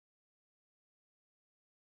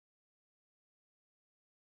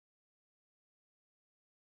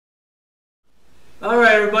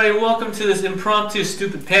everybody, welcome to this impromptu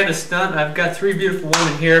stupid panda stunt. I've got three beautiful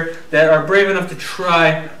women here that are brave enough to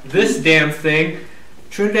try this damn thing.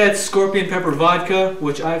 Trinidad Scorpion Pepper Vodka,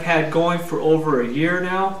 which I've had going for over a year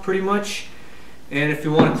now, pretty much. And if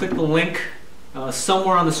you want to click the link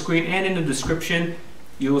somewhere on the screen and in the description,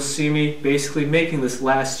 you will see me basically making this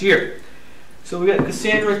last year. So we got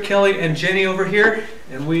Cassandra, Kelly, and Jenny over here,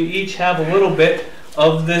 and we each have a little bit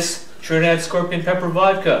of this Trinidad Scorpion Pepper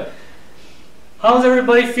Vodka. How's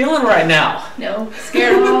everybody feeling right now? No,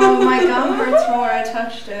 scared. Oh, my gum hurts from where I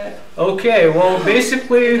touched it. Okay, well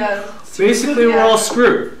basically we're all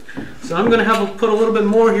screwed. So I'm gonna have to put a little bit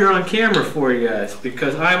more here on camera for you guys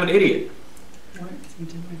because I'm an idiot. What are you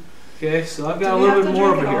doing? Okay, so I've got a little bit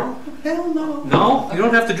more over here. Hell no. No, you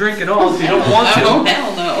don't have to drink it all if you don't want to. Oh,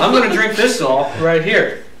 hell no. I'm gonna drink this all right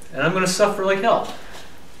here, and I'm gonna suffer like hell.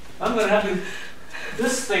 I'm gonna have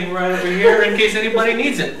this thing right over here in case anybody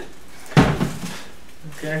needs it.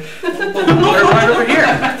 Okay, put it right over here.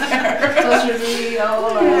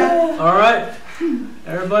 All right,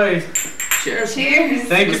 everybody. Cheers. Cheers.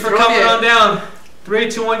 Thank you for coming on down.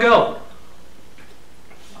 3, 2, 1, go.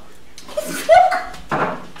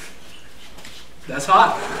 That's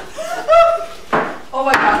hot. Oh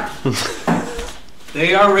my god.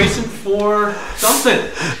 They are racing for something.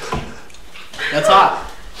 That's hot.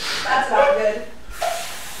 That's not good.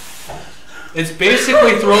 It's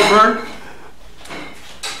basically throat burn.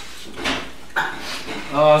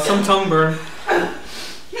 Some tongue burn. You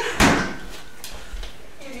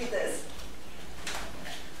need this.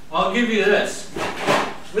 I'll give you this.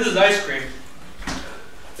 This is ice cream.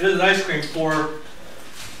 This is ice cream for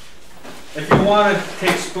if you want to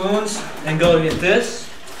take spoons and go get this.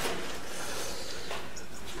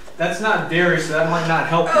 That's not dairy, so that might not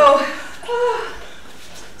help you. Oh.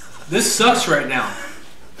 This sucks right now.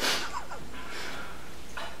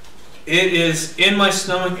 It is in my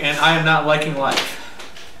stomach and I am not liking life.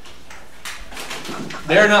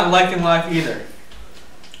 They're not liking life either.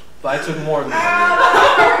 But I took more than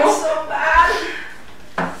that. That hurts so bad.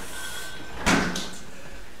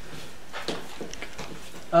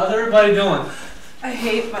 How's everybody doing? I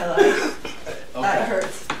hate my life. Okay. That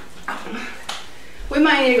hurts. We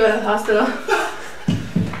might need to go to the hospital.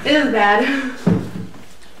 It is bad.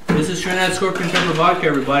 This is Trinidad Scorpion Pepper Vodka,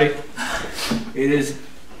 everybody. It is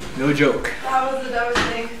no joke. That was the dumbest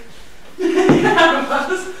thing. Yeah, it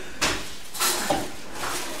was.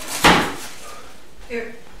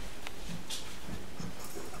 Here.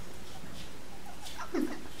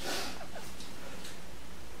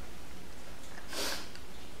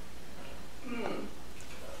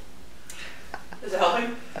 Is it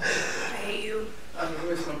helping? I hate you.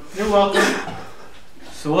 You're welcome.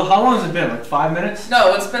 So how long has it been? Like 5 minutes?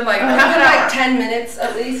 No, it's been like It's half been an hour. like 10 minutes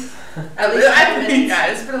at least. At least 10 minutes. Yeah,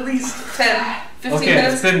 it's been at least 10, 15 Okay,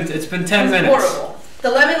 minutes. it's been 10 It's minutes. horrible. The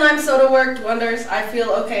lemon lime soda worked wonders. I feel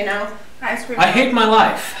okay now. Ice cream. I hate my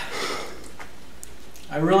life.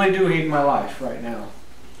 I really do hate my life right now.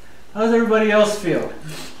 How does everybody else feel?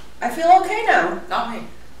 I feel okay now. Not me.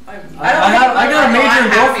 I got a major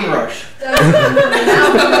endorphin rush. Okay.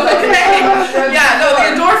 Yeah, no, the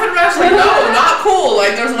endorphin rush, like, no, not cool.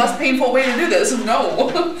 Like, there's a less painful way to do this.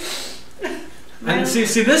 No. And see,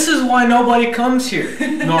 this is why nobody comes here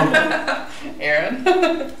normally. Aaron.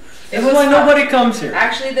 This is why nobody comes here.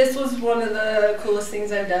 Actually, this was one of the coolest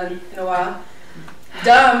things I've done in a while.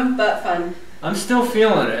 Dumb, but fun. I'm still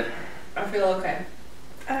feeling it. I feel okay.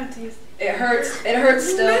 Oh, geez. It hurts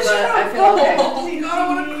still, but I feel okay. You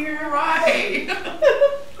gotta want to cry.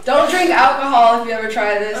 Don't drink alcohol if you ever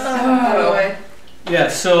try this. By the way. Yeah,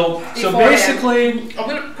 so Beforehand. basically, I'm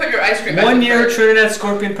gonna put your ice cream back. 1 in year there. Trinidad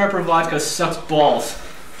Scorpion Pepper Vodka sucks balls.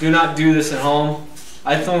 Do not do this at home.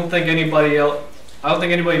 I don't think anybody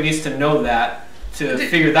needs to know that to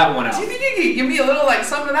figure that one Do you out. think you could give me a little like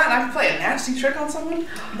something of that and I can play a nasty trick on someone?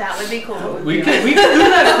 That would be cool. We can do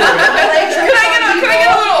that Can I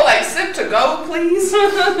get a little like sip to go, please? for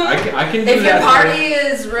you. I can do If your that. party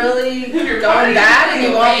is really going bad and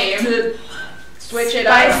you want to switch it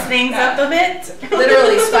Spice up, things up a bit.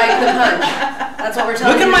 literally spike the punch. That's what we're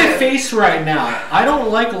telling Look you. at my to do. face right now. I don't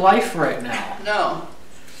like life right now. No.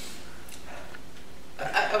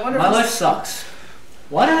 I wonder My if life sucks.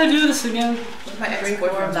 Why did I do this again? my Drink more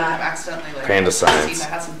ex-boyfriend of that. accidentally like Panda see science. if I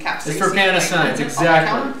had some capsaicin. It's for panda like, science, on the exactly.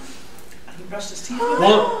 counter, and he brushed his teeth with it.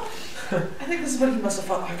 Well, I think this is what he must have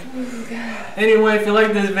felt like. anyway, if you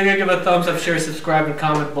like this video, give it a thumbs up, share, subscribe, and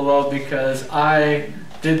comment below because I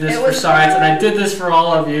did this It for was science and I fun. did this for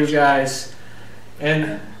all of you guys.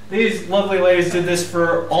 And these lovely ladies did this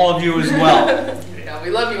for all of you as well. Yeah, we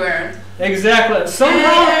love you, Aaron. Exactly.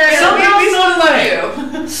 Somehow, We still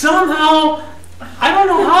love you. somehow I don't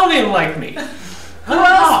know how they like me. Who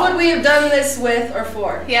else would we have done this with or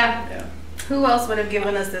for? Yeah. Who else would have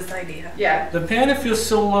given us this idea? Yeah. The panda feels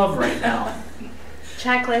so loved right now.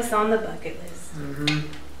 Checklist on the bucket list.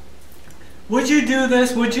 Would you do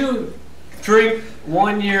this? Would you drink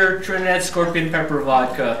 1 year Trinidad Scorpion Pepper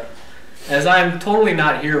Vodka? As I'm totally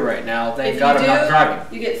not here right now. Thank God I'm not driving.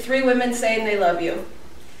 You get 3 women saying they love you.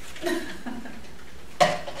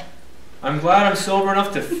 I'm glad I'm sober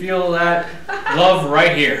enough to feel that love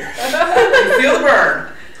right here. You feel the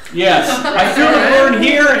burn. Yes, I feel the burn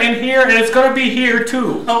here, and it's gonna be here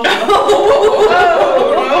too. Oh,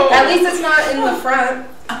 At least it's not in the front.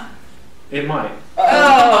 It might.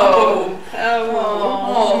 Oh.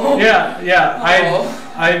 Oh. Yeah.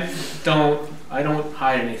 Oh. I don't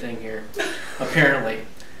hide anything here. Apparently.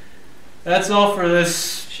 That's all for this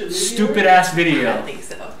stupid ass I video. think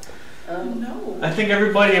so. No. I think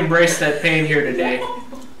everybody embraced that pain here today.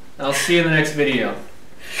 I'll see you in the next video.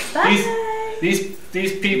 Bye.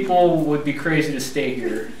 These people would be crazy to stay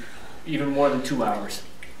here even more than 2 hours.